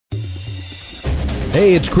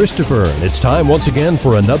Hey, it's Christopher, and it's time once again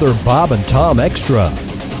for another Bob and Tom Extra.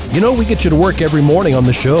 You know, we get you to work every morning on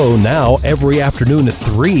the show. Now, every afternoon at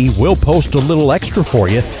 3, we'll post a little extra for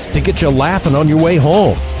you to get you laughing on your way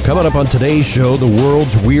home. Coming up on today's show, the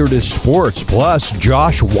world's weirdest sports, plus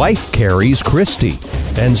Josh wife carries Kristi,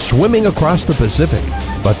 and swimming across the Pacific.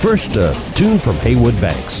 But first, a tune from Haywood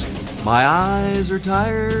Banks. My eyes are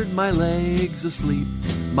tired, my legs asleep,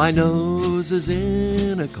 my nose is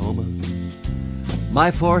in a coma, my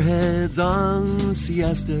forehead's on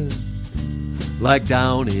siesta, like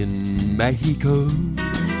down in Mexico.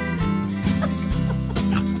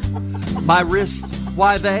 My wrists,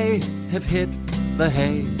 why they have hit the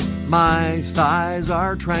hay, my thighs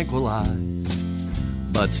are tranquilized,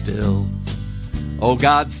 but still, oh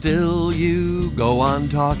God, still you go on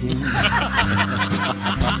talking.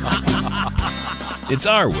 It's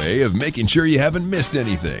our way of making sure you haven't missed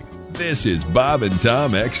anything. This is Bob and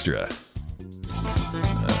Tom Extra.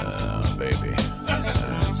 Baby,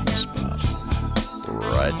 that's the spot.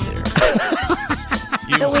 Right there.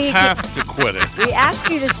 You have to quit it. We ask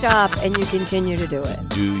you to stop, and you continue to do it.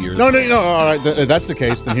 Do your No. All right, that's the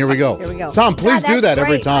case. Then here we go. Here we go. Tom, please Yeah, do that that's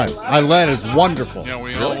every great. time. Eileen is wonderful. Yeah,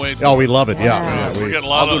 we always. Oh, we love it. Yeah. We get I'll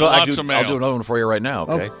lots of mail. I'll do another one for you right now,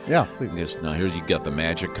 okay? Oh, yeah. Please. Yes, now here's you got the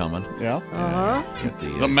magic coming. Yeah. Get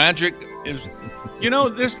The magic is, you know,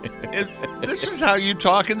 this is how you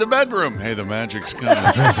talk in the bedroom. Hey, the magic's coming.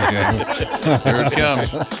 Here it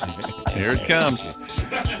comes. Here it comes.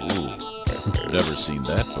 Ooh, never seen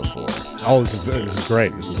that before. Oh, this is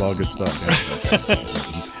great. This is all good stuff.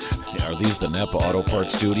 Are these the Napa Auto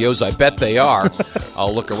Parts Studios? I bet they are.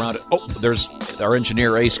 I'll look around. Oh, there's our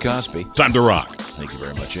engineer, Ace Cosby. Time to rock. Thank you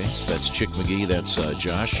very much, Ace. That's Chick McGee. That's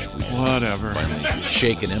Josh. We've Whatever. finally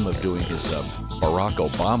shaken him of doing his Barack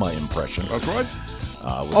Obama impression. That's right.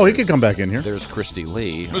 Oh, he could come back in here. There's Kristi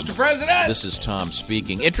Lee. Mr. President! This is Tom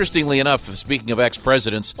speaking. Interestingly enough, speaking of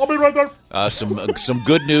ex-presidents, I'll be right there. some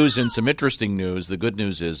good news and some interesting news. The good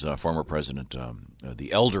news is former President,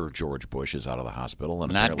 the elder George Bush, is out of the hospital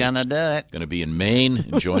and Not gonna do it. going to be in Maine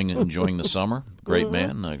enjoying the summer. Great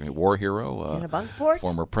man, a great war hero, In a bunk port?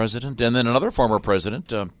 former president, and then another former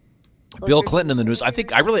president, Bill Clinton in the news. I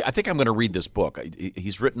think I'm going to read this book.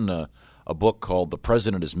 He's written a book called "The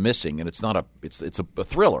President Is Missing," and it's a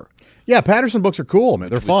thriller. Yeah, Patterson books are cool, man.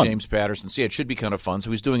 They're With fun. James Patterson. So yeah, it should be kind of fun.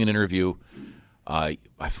 So he's doing an interview. When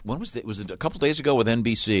was it? Was it a couple days ago with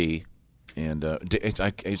NBC? And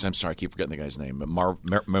I'm sorry, I keep forgetting the guy's name.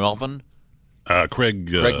 Melvin. Craig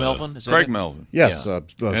Melvin. Is that Craig it? Melvin. Yes,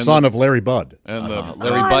 son of Larry Budd. And the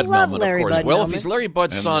Larry I Bud love Melvin, Larry of course. Bud Well, Melvin. if he's Larry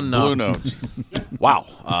Bud's son, Blue Notes. wow.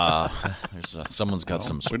 There's someone's got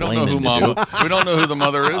some We don't know who splaining to do. We don't know who the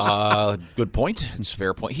mother is. Good point. It's a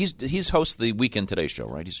fair point. He's host the Weekend Today show,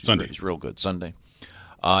 right? He's Sunday. He's real good. Sunday.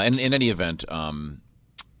 And in any event, That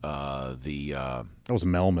was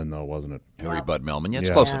Melman, though, wasn't it? Harry Bud Melman. Yeah, it's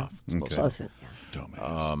Yeah. close Yeah. enough. It's close enough. Close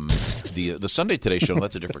it. The Sunday Today show,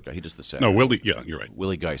 that's a different guy. He does the Saturday. No, Willie. Yeah, you're right.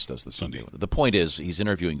 Willie Geist does the Sunday. The point is, he's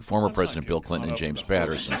interviewing former President Bill Clinton and James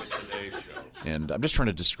Patterson. And I'm just trying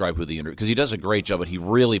to describe who the interview, because he does a great job, but he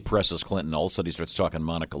really presses Clinton. All of a sudden, he starts talking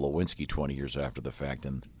Monica Lewinsky 20 years after the fact,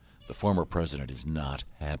 and the former president is not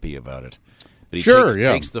happy about it. But he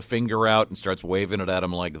takes the finger out and starts waving it at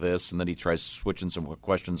him like this, and then he tries switching some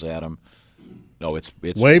questions at him. No, it's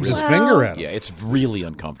Waves really, his finger at him. Yeah, it's really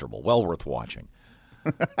uncomfortable. Well worth watching.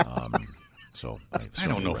 So I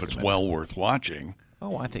don't know if it's well worth watching.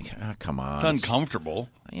 Oh, I think. Come on, It's uncomfortable.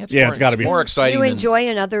 It's Yeah, it's gotta be. more Do exciting. you enjoy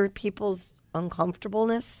in other people's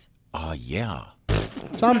uncomfortableness? Yeah.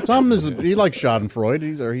 Tom he likes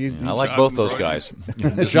Schadenfreude. I like both those guys.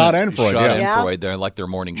 Schott and Freud, Schott yeah. and Yeah. Freud. They like their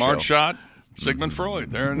morning show. Mark Schott, Sigmund Freud.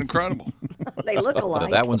 They're incredible. They look alike.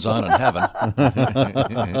 That one's on in heaven. I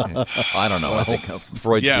don't know. I think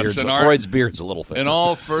Freud's beard's a little thick. In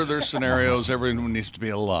all further scenarios, everyone needs to be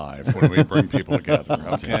alive when we bring people together.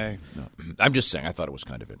 Okay. No, I'm just saying. I thought it was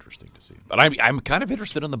kind of interesting to see, but I'm kind of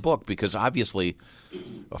interested in the book because obviously,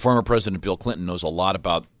 former President Bill Clinton knows a lot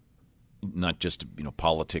about not just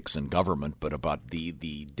politics and government, but about the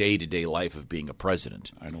day-to-day life of being a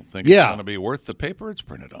president. I don't think it's going to be worth the paper it's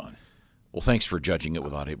printed on. Well, thanks for judging it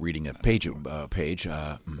without reading a page.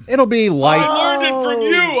 It'll be light. I learned it from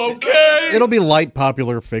you, okay? It'll be light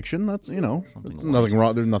popular fiction. That's nothing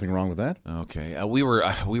wrong. There's nothing wrong with that. Okay, we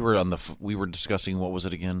were discussing, what was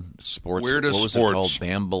it again? Sports. Weirdest what was sports. it called?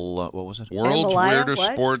 Bamble. What was it? World's Jambalaya? weirdest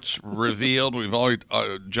What? sports revealed. We've always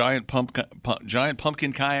giant pumpkin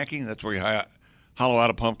kayaking. That's where you hollow out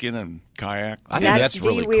a pumpkin and kayak. I think that's the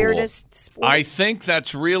really weirdest sport. I think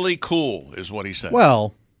that's really cool, is what he said.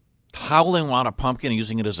 Well, howling on a pumpkin and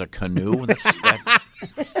using it as a canoe.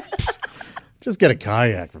 Just get a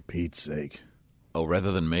kayak for Pete's sake. Oh,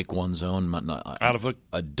 rather than make one's own Out of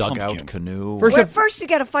a dugout pumpkin. canoe. First you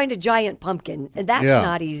got to find a giant pumpkin, and that's Yeah.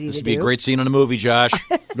 not easy This to would be a do. great scene in a movie, Josh.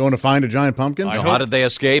 Going to find a giant pumpkin? Now, how did they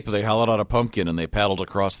escape? They hollowed out a pumpkin and they paddled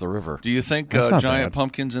across the river. Do you think That's not giant bad.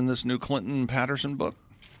 pumpkins in this new Clinton Patterson book?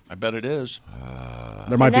 I bet it is.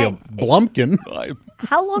 There might be a Blumpkin.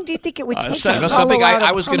 How long do you think it would take to You know hollow something? out a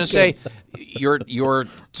I was going to say, pumpkin? your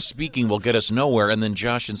speaking will get us nowhere, and then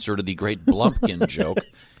Josh inserted the great Blumpkin joke.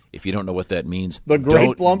 If you don't know what that means, The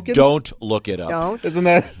Great Blumpkin? Don't look it up. Don't. Isn't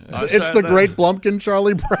that? It's the Great Blumpkin,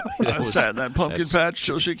 Charlie Brown. I sat in that pumpkin patch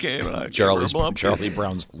till she came. And I gave her a Charlie blumpkin.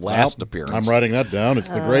 Brown's last appearance. I'm writing that down. It's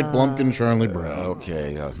the Great Blumpkin, Charlie Brown.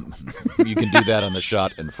 Okay, you can do that on the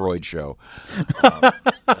Schott and Freud show.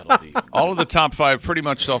 That'll be All of the top 5 pretty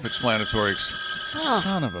much self-explanatory.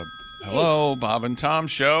 Son of a... Hello, Bob and Tom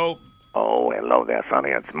show. Oh, hello there, Sonny.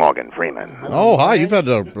 It's Morgan Freeman. Oh, hi. You've had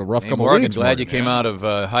a rough Hey, couple Morgan, weeks. glad you came out of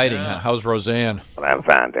hiding. How's Roseanne? Well, I'm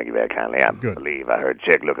fine, thank you very kindly. I Good. believe I heard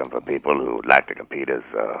Chick looking for people who would like to compete as,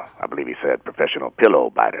 I believe he said, professional pillow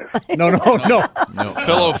biters. No. No,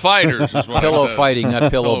 Pillow fighters is what pillow I said. fighting,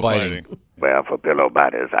 not pillow biting. fighting. Well, for pillow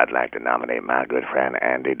biters, I'd like to nominate my good friend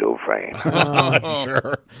Andy Dufresne.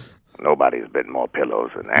 Sure. Nobody's bitten more pillows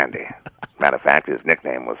than Andy. Matter of fact, his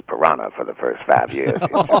nickname was Piranha for the first 5 years.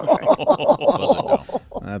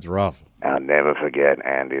 That's rough. I'll never forget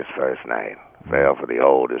Andy's first night. Fell for the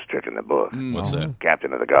oldest trick in the book. What's that?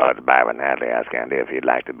 Captain of the Guards, Byron Hadley, asked Andy if he'd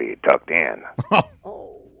like to be tucked in.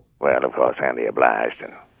 Well, of course, Andy obliged,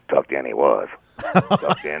 and tucked in he was.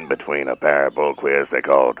 Tucked in between a pair of bull queers they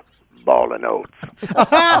called ball and oats.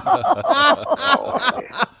 Oh, Andy.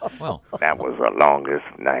 Well, That was the longest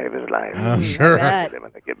night of his life. I'm sure. Bet.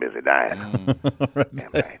 Living to get busy dying.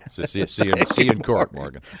 Damn right. so see you in court,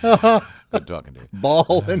 Morgan. Good talking to you.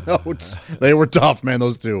 Ball and Oats. They were tough, man,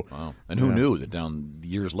 those two. Wow. And who knew that down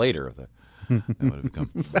years later that would have become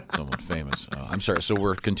somewhat famous. I'm sorry. So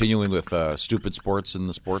we're continuing with stupid sports in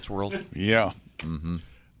the sports world? Yeah. Mm-hmm.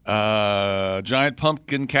 Giant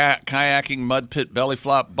pumpkin, kayaking, mud pit, belly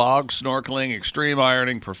flop, bog snorkeling, extreme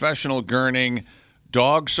ironing, professional gurning,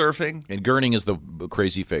 dog surfing. And gurning is the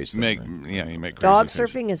crazy face thing, right? You make crazy Dog faces.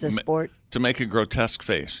 surfing is a sport. To make a grotesque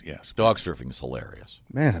face, yes. Dog surfing is hilarious.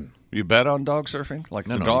 Man. You bet on dog surfing? Like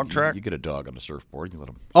the dog track? You get a dog on a surfboard. You let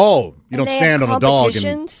him. Oh, you don't And they stand have on a dog. And,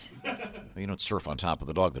 competitions? You don't surf on top of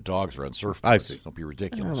the dog. The dogs are on surfboards. I see. Don't be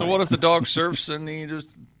ridiculous. So what if the dog surfs and he just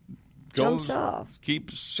Jumps goes, off.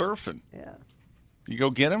 keeps surfing? Yeah. You go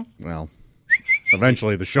get him? well,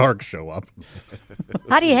 eventually the sharks show up.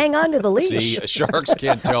 How do you hang on to the leash? See, sharks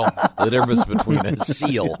can't tell the difference between a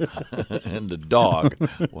seal and a dog.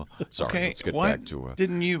 Well, sorry. Okay, Let's get why back to. why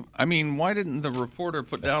didn't the reporter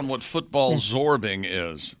put down what football zorbing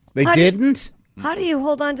is? They How do you- didn't? How do you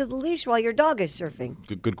hold on to the leash while your dog is surfing?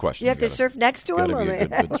 Good question. You have to gotta- surf next to him? gotta Or be a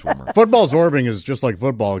good swimmer. Football zorbing is just like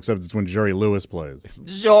football, except it's when Jerry Lewis plays.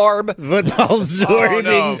 Zorb. Football Oh, zorbing.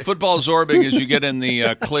 no. Football zorbing is you get in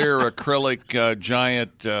the clear acrylic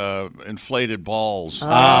giant inflated balls.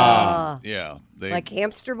 Yeah. like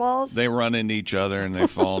hamster balls? They run into each other and they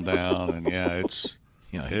fall down. And, it's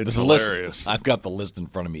Yeah, It's the list- hilarious. I've got the list in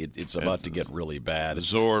front of me. It's about to get really bad.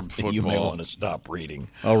 Zorb And you may football. want to stop reading.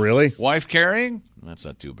 Oh, really? Wife carrying? That's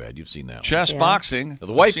not too bad. You've seen that one. Chess Yeah. boxing. Now,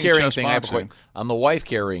 the wife I've seen carrying chess thing, I have a boxing. question. On the wife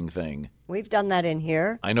carrying thing, We've done that in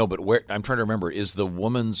here. I know, but where I'm trying to remember, is the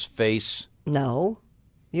woman's face. No.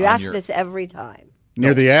 You On ask your- this every time.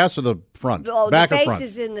 Near the ass or the front? Oh, Back the or face front?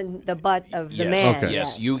 is in the butt of the Yes. man. Okay.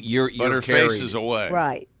 Yes, yeah. you're But her carried. face is away.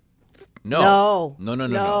 Right. No. No. No.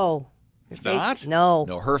 Your It's face- not? No.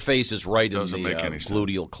 No, her face is right in Doesn't the make any sense.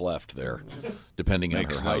 gluteal cleft there, depending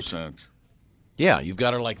Makes on her no height. sense. Yeah, you've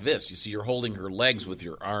got her like this. You see, you're holding her legs with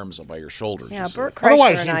your arms up by your shoulders. Yeah, you see. Bert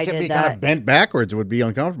Otherwise, Kreischer she and I could be did kind that. of bent backwards. It would be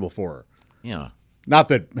uncomfortable for her. Yeah. Not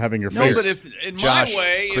that having your No, face. but if in Josh, my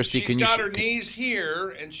way, Kristi, if she's can you got sh- her can- knees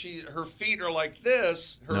here and her feet are like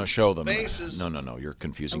this, her No, show them. face is. No. You're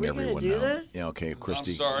confusing Are we gonna everyone do now. this? Yeah, okay, Kristi.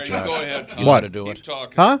 I'm sorry, you Josh, go ahead. You know What? how to do Keep it?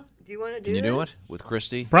 talking. Huh? Do you want to do Can you this? do it with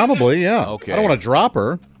Kristi? Probably, yeah. Okay. I don't want to drop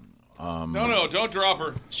her. No, don't drop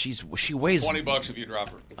her. She weighs $20 if you drop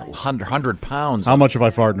her. 100 pounds. How much have I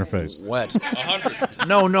farted in her face? Wet. 100.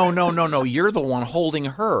 No. You're the one holding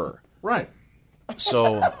her. Right.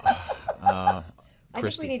 So, I think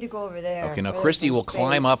Kristi. we need to go over there. okay, now where there's Kristi some will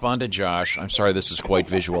climb space. up onto Josh. I'm sorry, this is quite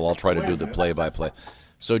visual. I'll try to do the play-by-play.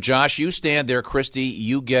 So, Josh, you stand there. Kristi,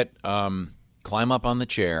 you get climb up on the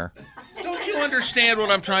chair. Don't you understand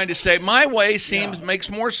what I'm trying to say? My way makes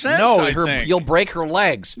more sense. No, I think. you'll break her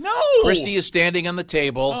legs. No. Kristi is standing on the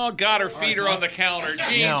table. Oh God, her feet are on the counter.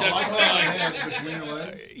 Jesus No.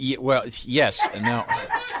 Christ. Well, yes. And now,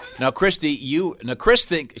 Now, Chris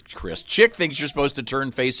Chick thinks you're supposed to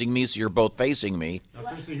turn facing me, so you're both facing me.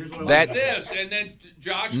 This, and then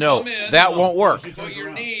Josh No, come in. that won't work. Put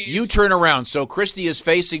your knees. You turn around. So Kristi is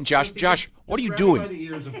facing Josh. Josh, what are you doing?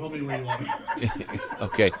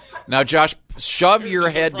 Okay. Now, Josh, shove your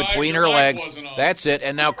head between her legs. That's it.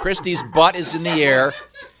 And now Kristi's butt is in the air,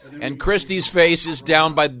 and Kristi's face is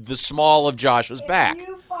down by the small of Josh's back.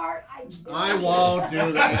 I won't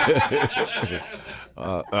do that.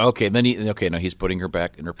 Okay. Now he's putting her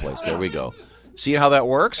back in her place. There we go. See how that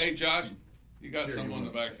works? Hey, Josh, you got someone in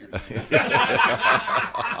the back here.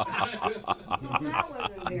 That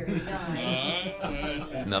wasn't very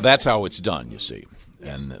nice. Now that's how it's done. You see,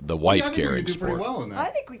 and the wife carrying sport. Well in I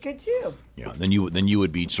that. think we could too. Yeah. Then you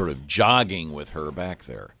would be sort of jogging with her back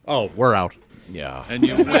there. Oh, we're out. Yeah. And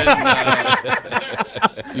you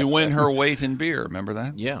win her weight in beer. Remember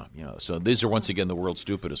that? Yeah. So these are once again the world's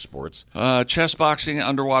stupidest sports. Chess boxing,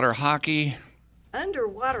 underwater hockey,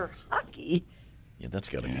 Underwater hockey. Yeah, that's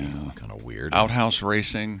got to be kind of weird. outhouse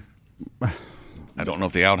racing. I don't know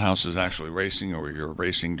if the outhouse is actually racing or you're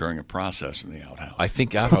racing during a process in the outhouse. I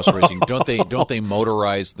think outhouse racing. Don't they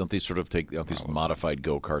motorize? Don't they sort of take these modified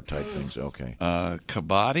go-kart type things? Okay.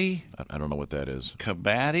 Kabaddi? I don't know what that is.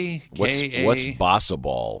 Kabaddi? What's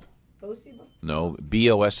bossaball? Possible. No,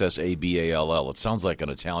 Bossaball. It sounds like an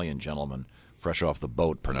Italian gentleman fresh off the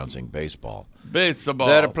boat pronouncing baseball. Baseball.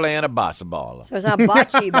 They're playing a bossaball. So it's not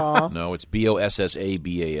bocce ball. No, it's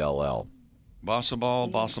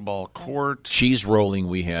Bossaball. Bossaball court. Cheese rolling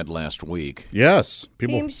we had last week. Yes.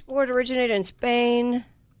 Team sport originated in Spain.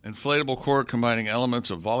 Inflatable court combining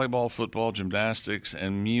elements of volleyball, football, gymnastics,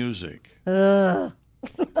 and music. Ugh.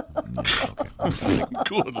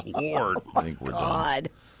 Good Lord. I think we're done.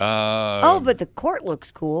 God. But the court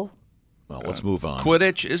looks cool. Well, let's move on.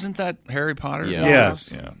 Quidditch, isn't that Harry Potter? Yeah.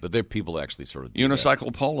 Yes. Yeah. But there people actually sort of do that.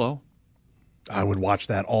 Unicycle polo. I would watch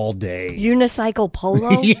that all day. Unicycle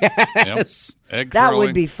polo? Yes. Yep. Egg That throwing,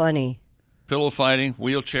 would be funny. pillow fighting,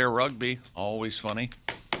 wheelchair rugby, always funny.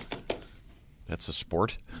 That's a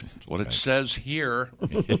sport. That's what it says here.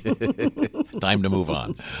 Time to move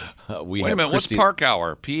on. Wait a minute, what's park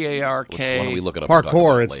hour? P-A-R-K. Why don't we look it up? and talk about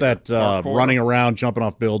Parkour. it It's later. that Parkour. running around, jumping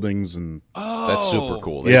off buildings, and That's super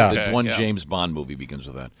cool. Yeah. The Okay, one yeah. James Bond movie begins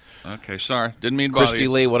with that. Okay, sorry. Didn't mean to bother Kristi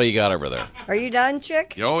you. Lee, what do you got over there? Are you done,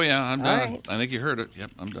 chick? Oh, yeah, I'm done. right. I think you heard it.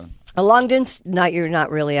 Yep, I'm done. A long distance, you're not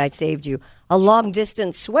really, I saved you. A long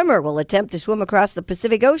distance swimmer will attempt to swim across the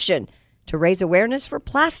Pacific Ocean to raise awareness for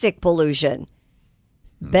plastic pollution.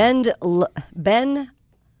 Ben Lecomte,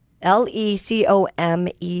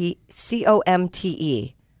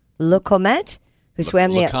 Lecomet, who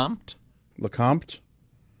swam the Lecomte? Lecomte.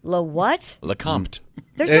 Le what? Lecomte.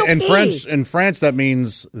 There's no In P. French, that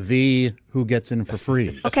means the who gets in for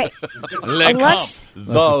free. Okay, unless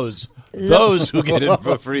Those who get it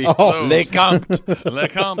for free. Oh. Lecomte.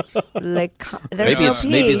 there's Maybe no it's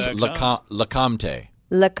P. Lecomte.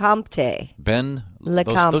 Lecomte. Ben.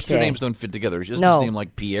 Lecomte. Those two names don't fit together. It's just No. his name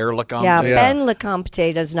like Pierre Lecomte. Yeah, Ben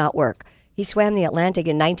Lecomte does not work. He swam the Atlantic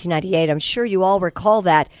in 1998. I'm sure you all recall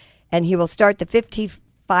that. And he will start the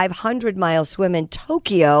 5,500-mile swim in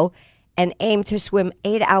Tokyo and aim to swim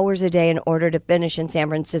 8 hours a day in order to finish in San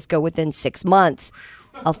Francisco within 6 months.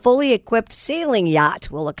 A fully equipped sailing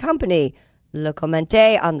yacht will accompany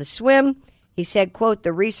Lecomte on the swim. He said, quote,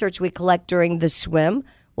 "The research we collect during the swim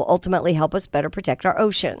will ultimately help us better protect our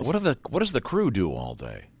oceans." What does the crew do all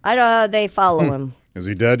day? They follow him. Is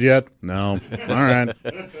he dead yet? No. All right.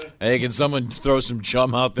 Hey, can someone throw some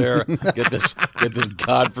chum out there? Get this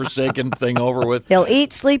godforsaken thing over with. He'll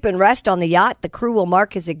eat, sleep, and rest on the yacht. The crew will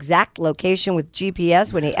mark his exact location with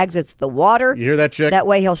GPS when he exits the water. You hear that, chick? That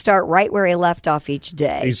way he'll start right where he left off each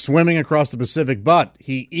day. He's swimming across the Pacific, but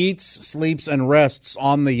he eats, sleeps, and rests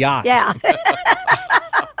on the yacht. Yeah.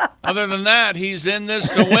 Other than that, he's in this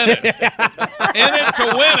to win it. In it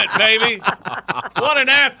to win it, baby. What an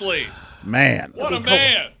athlete. Man. What a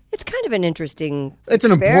man. It's kind of an interesting It's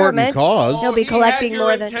an important experiment. cause. He'll be collecting He had more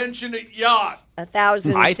your than attention at yacht.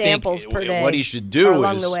 1,000 I samples think per day. what he should or do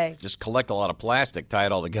along is the way. just collect a lot of plastic, tie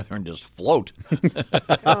it all together, and just float.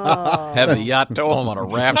 Have the yacht tow him on a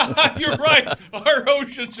raft. You're right. Our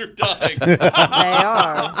oceans are dying. They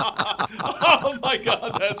are. Oh, my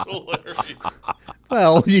God. That's hilarious.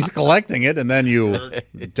 Well, he's collecting it, and then you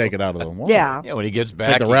take it out of the water. Yeah. Yeah, when he gets back,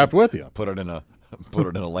 Take the he raft with you. put it in a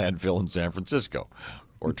landfill in San Francisco,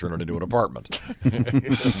 or turn it into an apartment.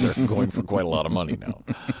 They're going for quite a lot of money now.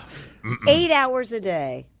 8 hours a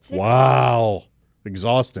day. 6 Wow.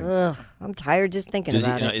 Exhausting. Ugh, I'm tired just thinking Does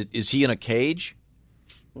he, about it. is he in a cage?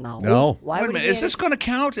 No. Why Wait a would minute. he Is this going to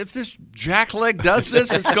count? If this jackleg does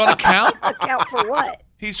this, it's going to count? account for what?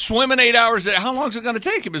 He's swimming 8 hours a day. How long is it going to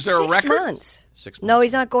take him? Is there a 6 record? months. 6 months. No,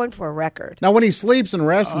 he's not going for a record. Now, when he sleeps and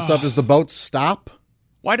rests and stuff, does the boat stop?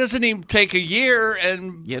 Why doesn't he take a year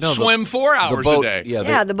and Yeah, no, swim 4 hours boat, a day?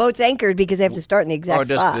 Yeah, the boat's anchored because they have to start in the exact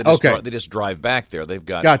spot. They just drive back there. They've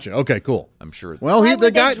got. Gotcha. Okay, cool. I'm sure. Well, Why the would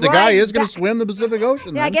they guy drive is going back? to swim the Pacific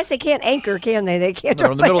Ocean. Yeah, I then. guess they can't anchor, can they? They can't.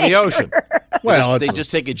 They're in the middle of the ocean. Well, they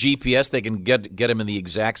just take a GPS. They can get him in the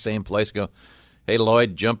exact same place. Go, hey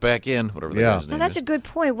Lloyd, jump back in. Whatever the guy's name That's is. a good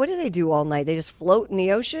point. What do they do all night? They just float in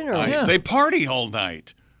the ocean, or They party all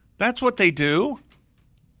night. That's what they do.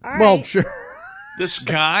 Well, sure. This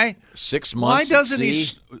guy, 6 why months. doesn't he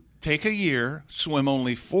take a year, swim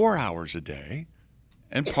only 4 hours a day,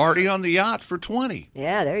 and party on the yacht for 20?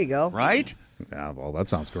 Yeah, there you go. Right? Yeah, well, that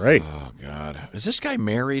sounds great. Oh God, is this guy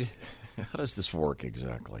married? How does this work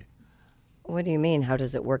exactly? What do you mean? How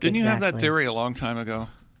does it work? Didn't you have that exactly? theory a long time ago?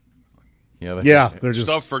 Yeah, they're just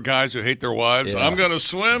Stuff for guys who hate their wives. Yeah. I'm going to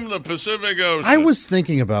swim the Pacific Ocean. I was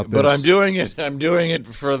thinking about this, But I'm doing it. I'm doing it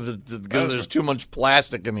for because there's too much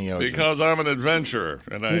plastic in the ocean. Because I'm an adventurer.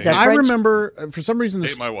 And He's I a- I French- remember for some reason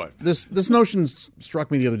hate my wife. this notion struck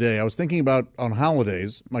me the other day. I was thinking about on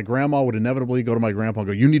holidays, my grandma would inevitably go to my grandpa and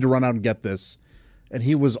go, "You need to run out and get this," and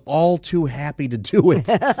he was all too happy to do it.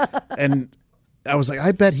 And I was like,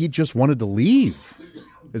 I bet he just wanted to leave.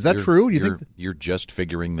 Is that true? Do you think? You're just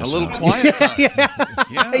figuring A this little out? quiet time.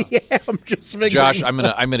 Yeah, I'm just figuring. Josh, I'm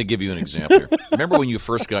gonna give you an example here. Remember when you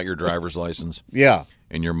first got your driver's license? Yeah.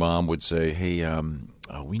 And your mom would say, "Hey,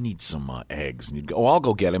 we need some eggs," and you'd go, "Oh, I'll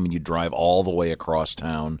go get them," and you'd drive all the way across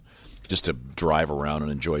town just to drive around and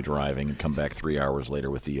enjoy driving, and come back 3 hours later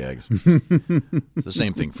with the eggs. It's the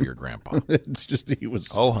same thing for your grandpa. It's just he was.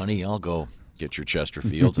 Oh, honey, I'll go get your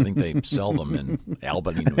Chesterfields. I think they sell them in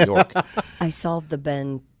Albany, New York. I solved the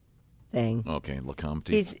Ben thing. Okay, Lecomte.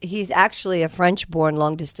 He's actually a French-born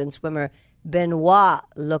long-distance swimmer, Benoit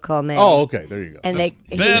Lecomte. Oh, okay. There you go. And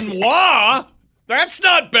Benoit? That's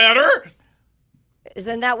not better.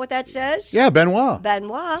 Isn't that what that says? Yeah, Benoit.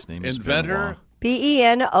 Benoit. His name is Inventor. Benoit.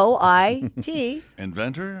 Benoit.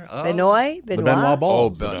 Inventor? of- Benoit. The Benoit Oh,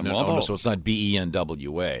 balls. no, so it's not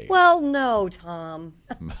Benwa. Well, no, Tom.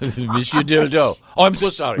 Monsieur Dildo. Oh, I'm so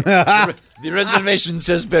sorry. The reservation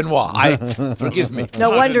says Benoit. Forgive me. No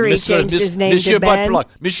wonder he changed his name Monsieur to Ben. Buttplug.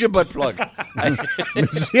 Monsieur Buttplug.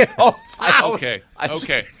 Okay.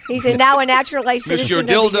 Okay. He's now a naturalized Monsieur citizen of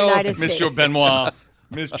the Dildo, United States. Monsieur Benoit,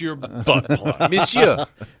 Monsieur Buttplug. Monsieur,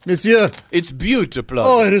 Monsieur. it's beautiful.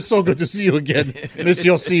 Oh, it is so good to see you again,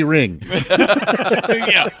 Monsieur C. Ring.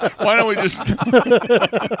 Yeah. Why don't we just...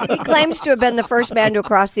 He claims to have been the first man to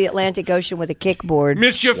cross the Atlantic Ocean with a kickboard.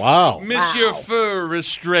 Monsieur, Wow. Monsieur Fur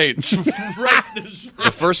Restraint. Right this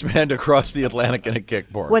The first man to cross the Atlantic in a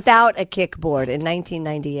kickboard. Without a kickboard in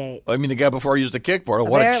 1998. I mean, the guy before used a kickboard.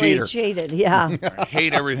 What a Apparently cheater. cheated, yeah. I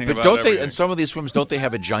hate everything But about don't they, everything. in some of these swims, don't they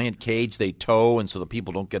have a giant cage they tow and so the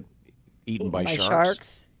people don't get eaten by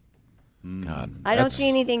sharks? God. I don't see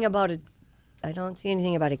anything about a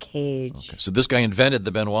cage. So this guy invented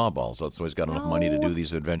the Benoit balls. That's why he's got enough money to do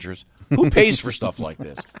these adventures. Who pays for stuff like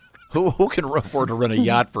this? Who can afford to rent a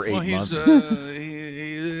yacht for 8 Well, months?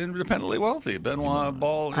 he's independently wealthy. Benoit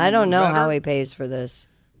Ball. I don't know inventor. how he pays for this.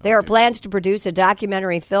 There are plans to produce a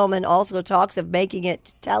documentary film and also talks of making it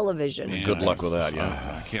to television. Good luck with that,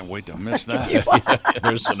 yeah. I can't wait to miss that.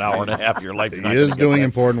 There's an hour and a half of your life. You're He not is gonna get doing back.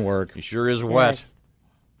 important work. He sure is wet. Yes.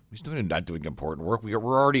 He's not doing important work. We're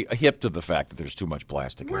already hip to the fact that there's too much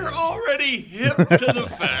plastic. in We're the ocean. already hip to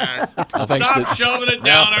the fact. Now, thanks Stop to- shoving it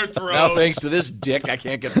down our throats. Now, thanks to this dick, I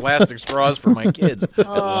can't get plastic straws for my kids. Yes,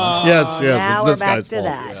 yes. now It's we're this back guy's to fault.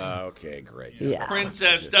 that. Okay, great. Yeah.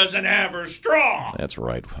 Princess doesn't have her straw. That's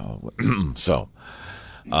right. So,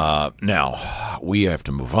 now we have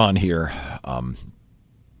to move on here.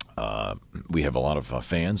 We have a lot of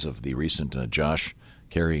fans of the recent Josh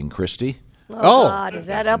carrying Kristi. Oh. God, is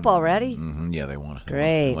that up already? Yeah, they want to.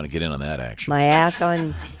 Great. They want to get in on that action. My ass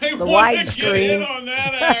on They the wanna get in widescreen. on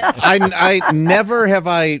that act. I never have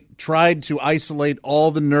I tried to isolate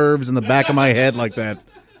all the nerves in the back of my head like that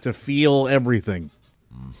to feel everything.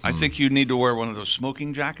 I think you need to wear one of those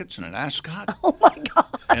smoking jackets and an ascot. Oh my God.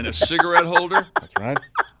 And a cigarette holder. That's right.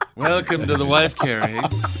 Welcome to the wife carrying.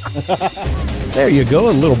 There you go,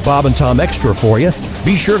 a little Bob and Tom Extra for you.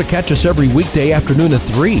 Be sure to catch us every weekday afternoon at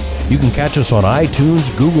 3. You can catch us on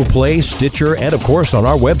iTunes, Google Play, Stitcher, and of course on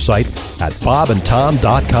our website at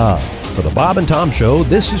bobandtom.com. For the Bob and Tom Show,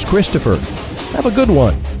 this is Christopher. Have a good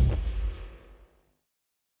one.